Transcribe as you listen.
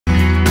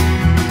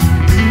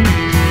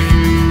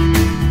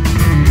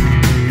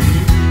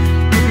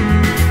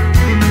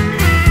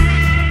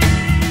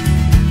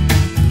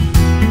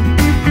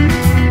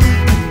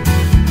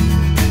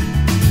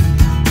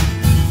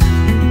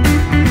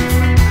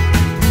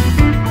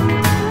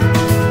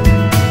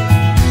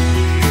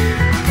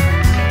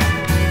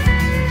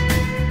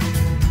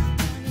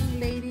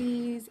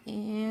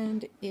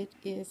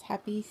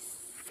happy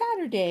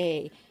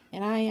Saturday,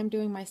 and I am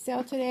doing my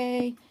sale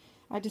today.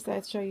 I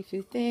decided to show you a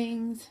few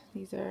things.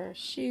 These are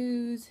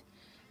shoes.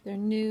 They're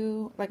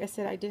new. Like I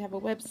said, I did have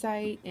a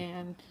website,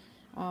 and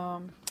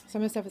some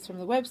of the stuff is from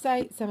the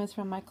website, some is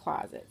from my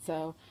closet.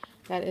 So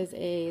that is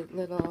a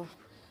little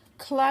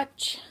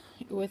clutch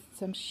with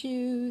some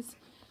shoes,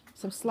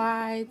 some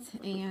slides,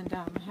 and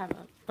I have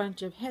a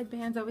bunch of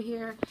headbands over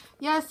here.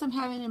 Yes, I'm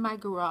having it in my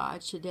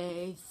garage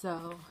today,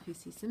 so if you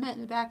see cement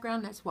in the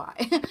background, that's why.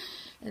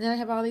 And then I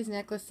have all these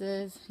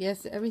necklaces.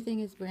 Yes, everything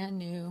is brand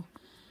new.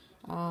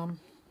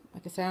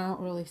 Like I said, I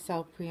don't really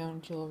sell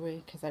pre-owned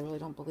jewelry because I really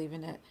don't believe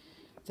in it.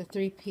 It's a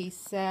 3-piece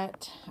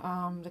set,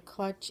 the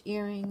clutch,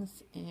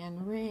 earrings,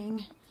 and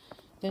ring.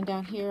 Then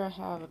down here I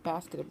have a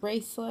basket of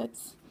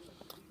bracelets.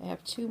 I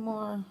have 2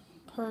 more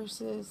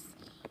purses,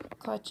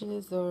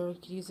 clutches, or you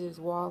could use it as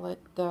wallet,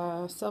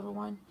 the silver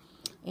one.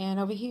 And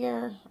over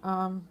here,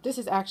 this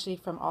is actually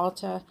from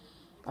Ulta.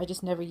 I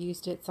just never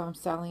used it, so I'm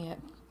selling it.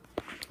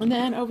 And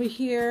then over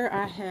here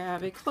I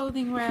have a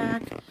clothing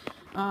rack.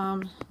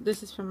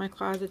 This is from my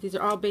closet. These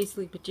are all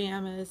basically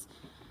pajamas,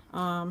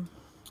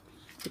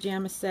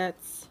 pajama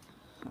sets.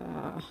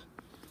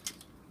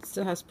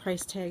 Still has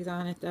price tags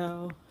on it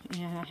though.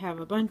 And I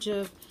have a bunch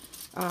of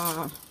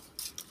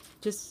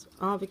just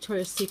all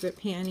Victoria's Secret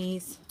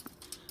panties,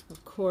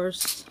 of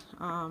course,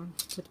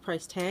 with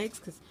price tags,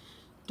 because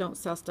don't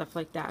sell stuff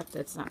like that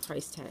that's not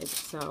price tagged.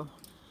 So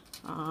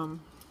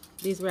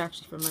these were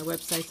actually from my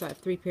website, so I have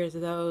 3 pairs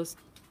of those.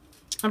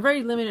 I'm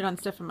very limited on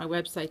stuff from my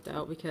website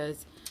though,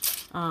 because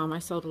I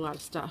sold a lot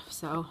of stuff.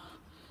 So,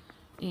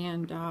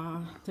 and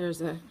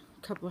there's a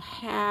couple of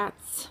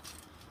hats.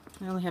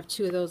 I only have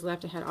 2 of those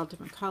left. I had all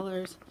different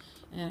colors.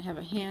 And I have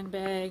a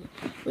handbag,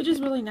 which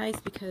is really nice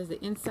because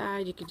the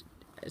inside you could,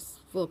 it's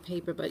full of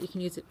paper, but you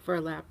can use it for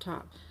a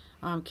laptop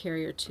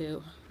carrier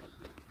too.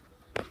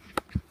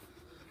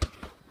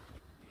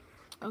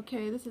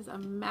 Okay, this is a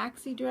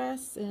maxi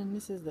dress, and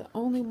this is the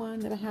only one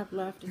that I have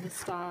left in this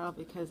style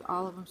because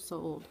all of them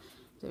sold.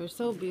 They're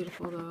so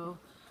beautiful though,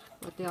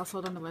 but they all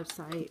sold on the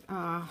website.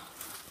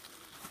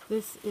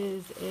 This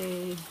is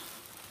a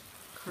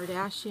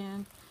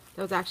Kardashian.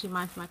 That was actually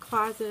mine from my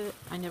closet.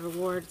 I never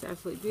wore it. It's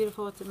absolutely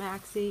beautiful. It's a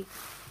maxi.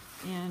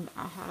 And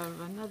I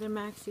have another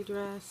maxi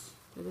dress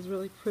that is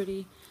really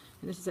pretty.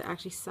 And this is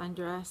actually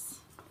sundress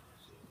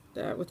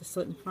with a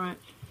slit in front.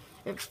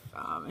 And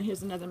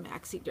here's another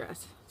maxi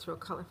dress. It's real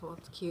colorful.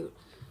 It's cute.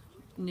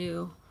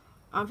 New.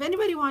 If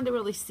anybody wanted to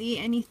really see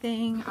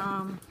anything,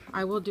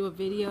 I will do a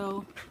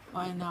video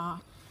and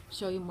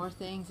show you more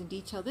things in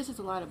detail. This is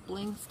a lot of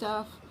bling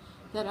stuff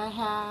that I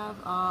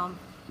have.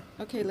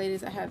 Okay,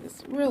 ladies, I have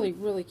this really,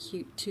 really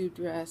cute tube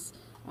dress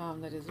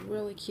that is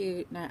really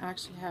cute, and I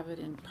actually have it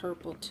in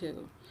purple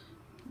too.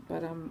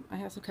 But I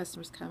have some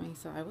customers coming,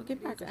 so I will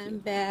get back. I'm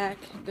back.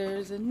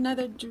 There's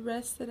another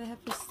dress that I have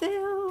for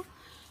sale,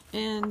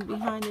 and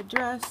behind the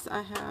dress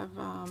I have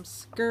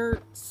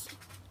skirts.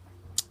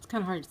 It's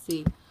kind of hard to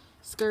see.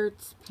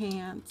 Skirts,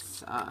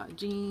 pants,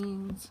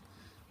 jeans,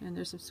 and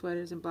there's some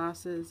sweaters and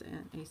blouses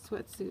and a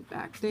sweatsuit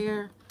back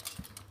there.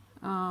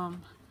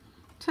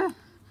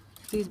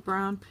 These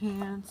brown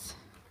pants,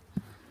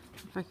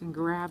 if I can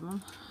grab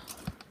them.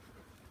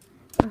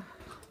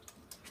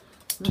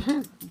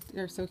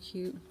 They're so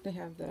cute. They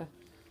have the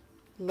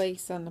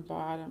lace on the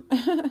bottom.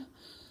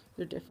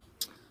 They're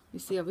different. You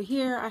see over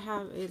here I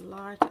have a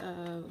lot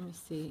of, let me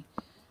see,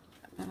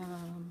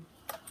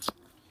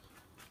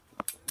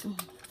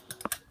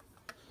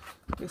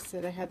 like I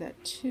said, I had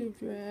that tube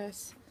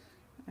dress.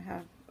 I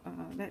have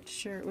that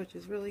shirt, which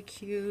is really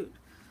cute.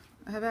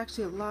 I have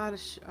actually a lot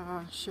of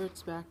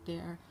shirts back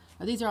there.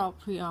 These are all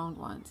pre-owned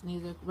ones, and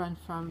these are run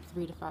from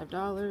 $3 to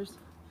 $5.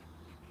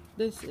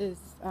 This is,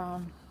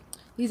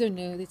 these are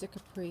new. These are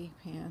capri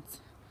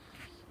pants.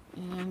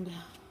 And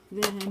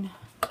then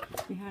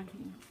behind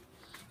here,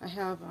 I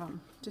have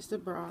just a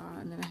bra,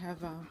 and then I have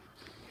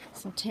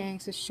some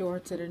tanks with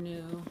shorts that are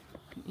new,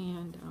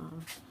 and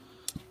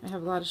I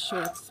have a lot of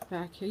shorts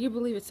back here. You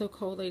believe it's so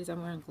cold, ladies?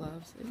 I'm wearing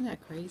gloves. Isn't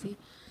that crazy?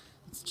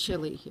 It's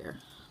chilly here.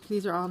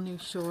 These are all new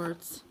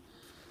shorts.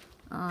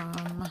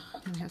 And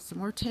I have some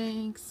more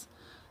tanks,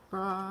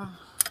 bra,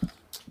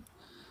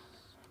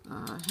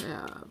 I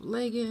have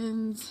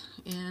leggings,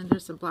 and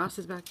there's some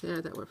blouses back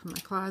there that were from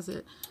my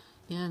closet.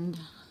 And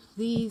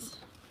these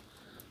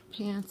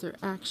pants are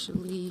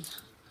actually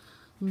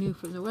new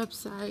from the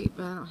website,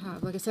 but I don't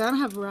have, like I said, I don't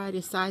have a variety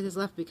of sizes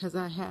left because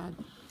I had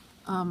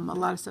a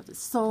lot of stuff that's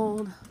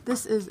sold.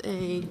 This is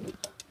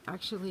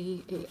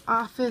actually a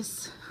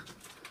office,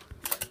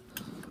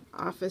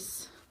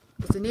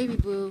 it's a navy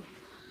blue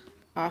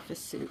office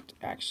suit,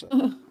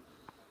 actually.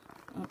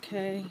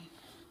 Okay,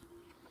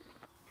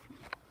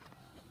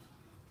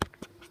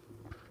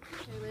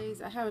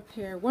 ladies, I have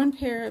one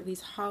pair of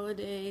these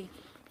holiday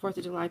 4th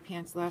of July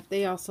pants left.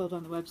 They all sold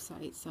on the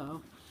website.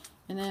 So,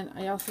 and then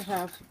I also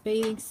have a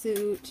bathing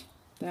suit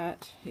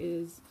that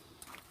is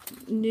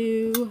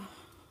new.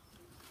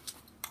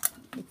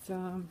 It's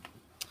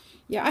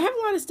yeah, I have a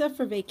lot of stuff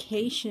for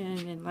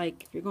vacation, and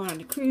like if you're going on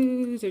a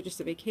cruise or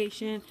just a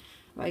vacation.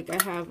 Like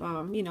I have,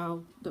 you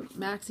know, the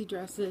maxi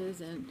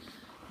dresses and,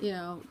 you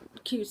know,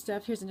 cute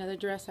stuff. Here's another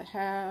dress I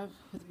have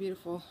with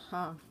beautiful,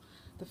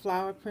 the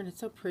flower print. It's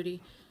so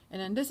pretty. And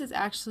then this is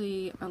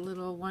actually a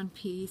little one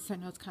piece. I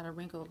know it's kind of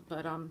wrinkled,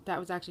 but that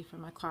was actually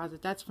from my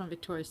closet. That's from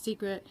Victoria's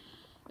Secret.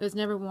 It was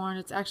never worn.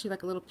 It's actually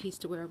like a little piece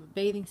to wear with a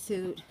bathing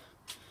suit.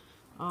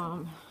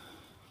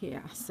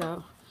 Yeah,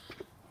 so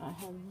I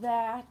have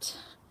that.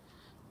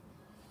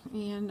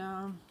 And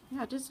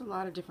yeah, just a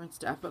lot of different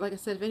stuff. But like I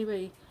said, if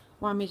anybody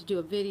want me to do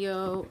a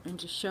video and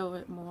just show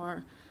it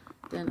more,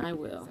 then I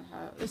will.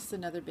 This is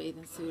another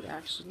bathing suit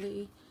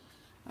actually.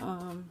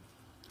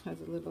 Has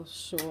a little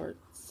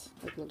shorts,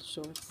 like little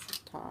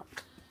shorts top.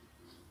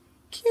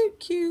 Cute,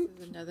 cute.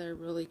 This is another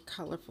really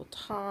colorful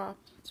top.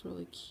 It's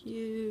really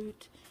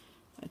cute.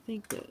 I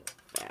think the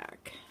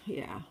back,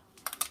 yeah,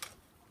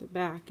 the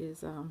back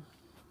is kind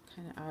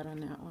of out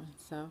on that one.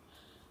 So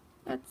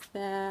that's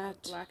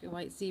that. Black and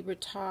white zebra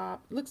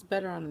top. Looks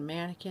better on a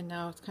mannequin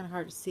now. It's kind of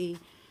hard to see.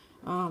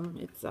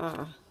 It's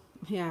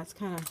yeah, it's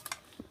kind of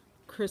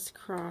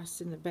crisscrossed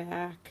in the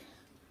back.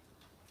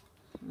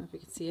 I don't know if you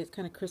can see it. It's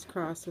kind of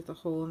crisscrossed with a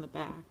hole in the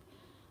back,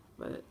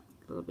 but a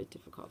little bit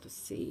difficult to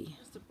see.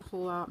 Just to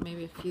pull out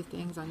maybe a few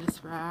things on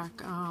this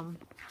rack.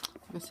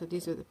 Like I said,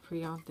 these are the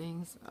pre-owned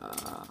things.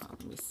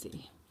 Let me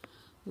see.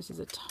 This is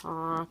a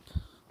top.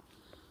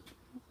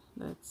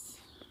 That's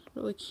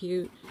really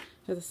cute.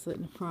 Has a slit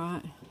in the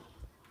front.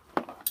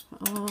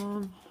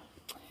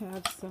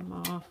 Have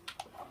some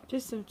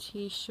just some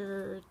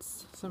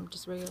t-shirts, some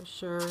just regular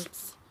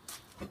shirts.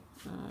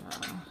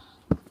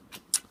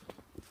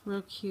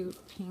 Real cute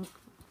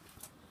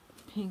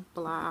pink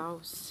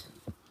blouse.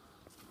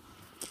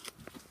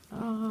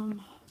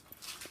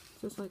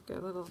 Just like a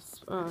little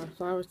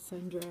flowered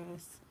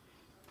sundress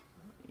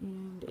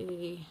and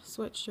a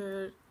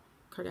sweatshirt,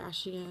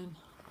 Kardashian,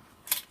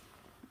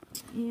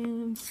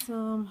 and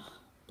some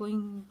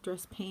bling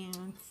dress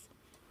pants.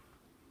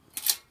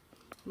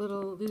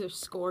 These are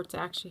skirts.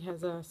 Actually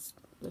has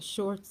the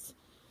shorts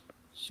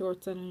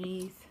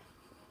underneath.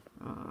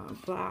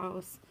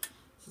 Blouse.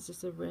 This is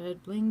just a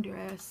red bling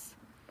dress,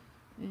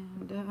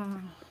 and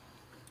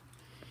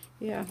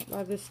yeah, a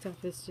lot of this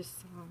stuff is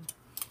just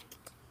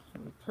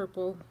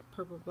purple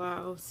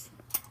blouse.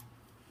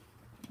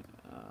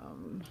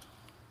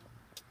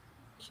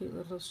 Cute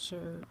little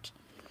shirt.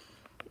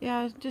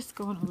 Yeah, just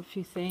going over a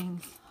few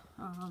things.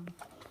 Up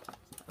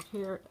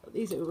here,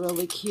 these are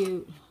really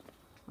cute.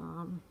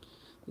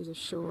 These are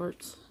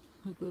shorts,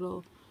 like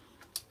little.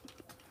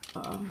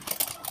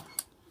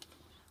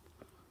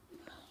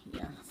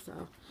 Yeah,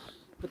 so,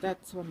 but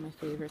that's one of my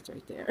favorites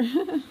right there.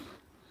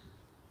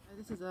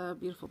 This is a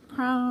beautiful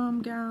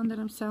prom gown that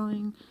I'm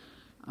selling.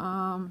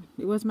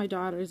 It was my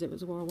daughter's. It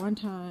was wore one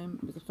time.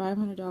 It was a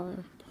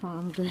 $500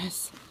 prom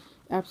dress.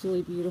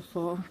 Absolutely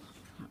beautiful.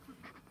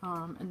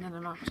 And then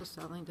I'm also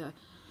selling the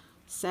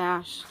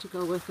sash to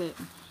go with it.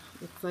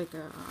 It's like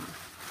a,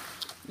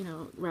 you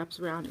know, wraps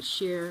around it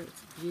sheer.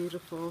 It's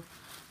beautiful.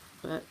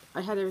 But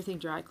I had everything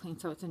dry clean,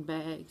 so it's in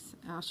bags.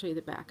 And I'll show you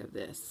the back of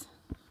this.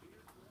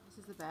 This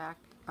is the back.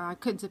 I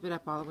couldn't zip it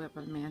up all the way up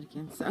on the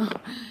mannequin, so.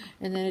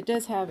 And then it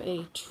does have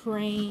a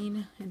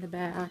train in the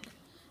back,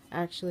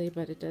 actually,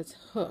 but it does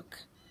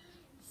hook.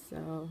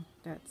 So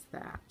that's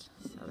that.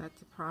 So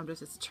that's a prom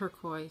dress. It's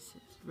turquoise.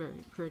 It's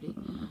very pretty.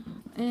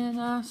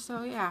 And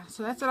so yeah,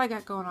 so that's what I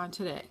got going on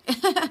today.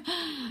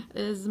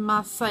 Is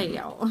my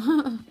sale.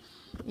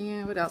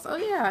 And what else? Oh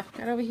yeah,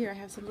 got over here. I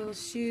have some little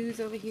shoes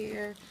over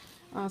here.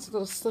 Some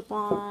little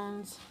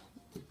slip-ons.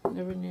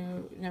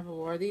 Never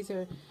wore. These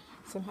are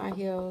some high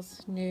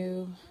heels,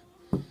 new.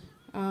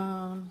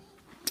 Some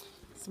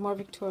more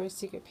Victoria's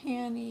Secret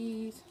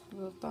panties, a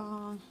little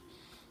thong.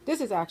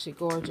 This is actually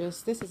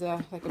gorgeous. This is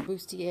like a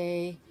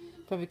bustier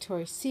from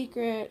Victoria's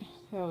Secret.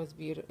 That was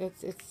beautiful.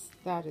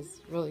 That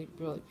is really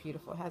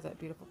beautiful. It has that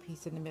beautiful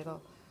piece in the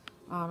middle,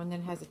 and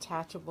then it has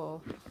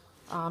attachable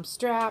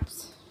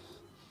straps.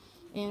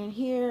 And in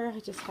here, I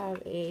just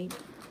have a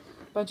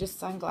bunch of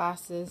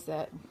sunglasses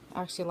that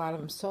actually a lot of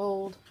them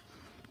sold.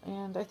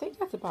 And I think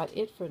that's about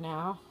it for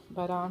now.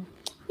 But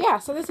yeah,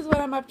 so this is what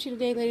I'm up to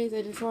today, ladies.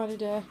 I just wanted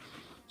to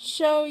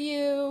show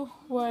you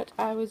what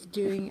I was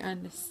doing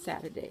on the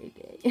Saturday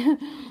day.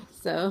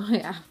 So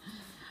yeah.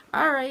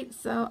 Alright,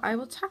 so I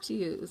will talk to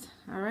you.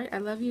 Alright, I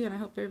love you and I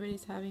hope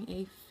everybody's having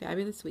a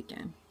fabulous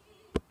weekend.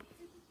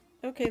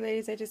 Okay,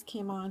 ladies, I just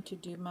came on to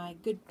do my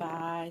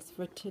goodbyes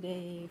for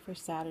today, for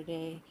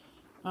Saturday.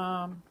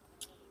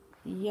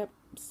 Yep,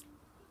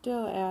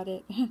 still at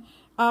it.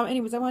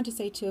 Anyways, I wanted to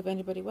say too, if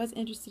anybody was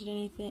interested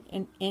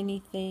in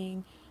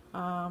anything,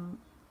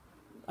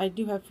 I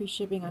do have free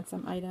shipping on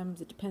some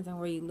items. It depends on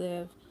where you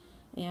live,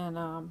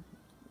 and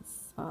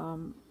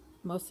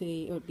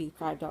mostly it would be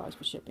 $5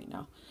 for shipping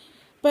now.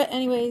 But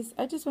anyways,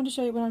 I just want to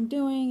show you what I'm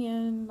doing,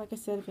 and like I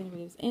said, if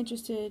anybody is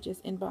interested,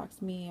 just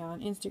inbox me on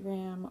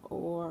Instagram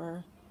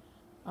or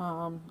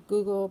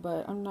Google,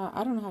 but I don't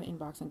know how to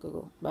inbox on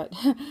Google, but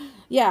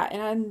yeah.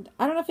 And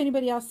I don't know if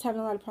anybody else is having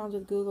a lot of problems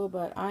with Google,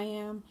 but I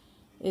am.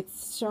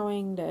 It's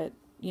showing that,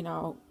 you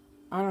know,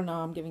 I don't know,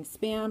 I'm giving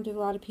spam to a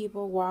lot of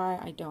people. Why?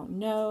 I don't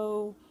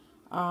know.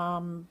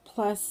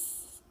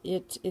 Plus,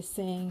 it is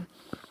saying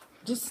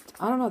just,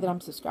 I don't know, that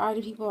I'm subscribed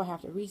to people. I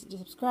have to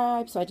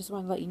resubscribe. So I just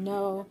wanted to let you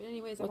know. But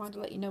anyways, I wanted to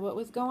let you know what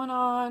was going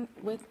on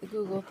with the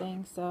Google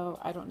thing. So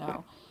I don't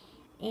know.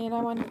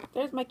 And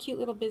there's my cute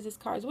little business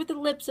cards with the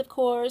lips, of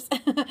course.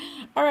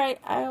 All right,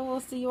 I will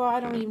see you all. I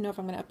don't even know if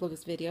I'm going to upload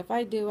this video. If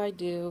I do, I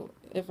do.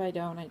 If I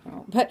don't, I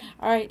don't. But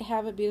all right,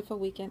 have a beautiful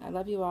weekend. I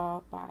love you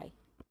all. Bye.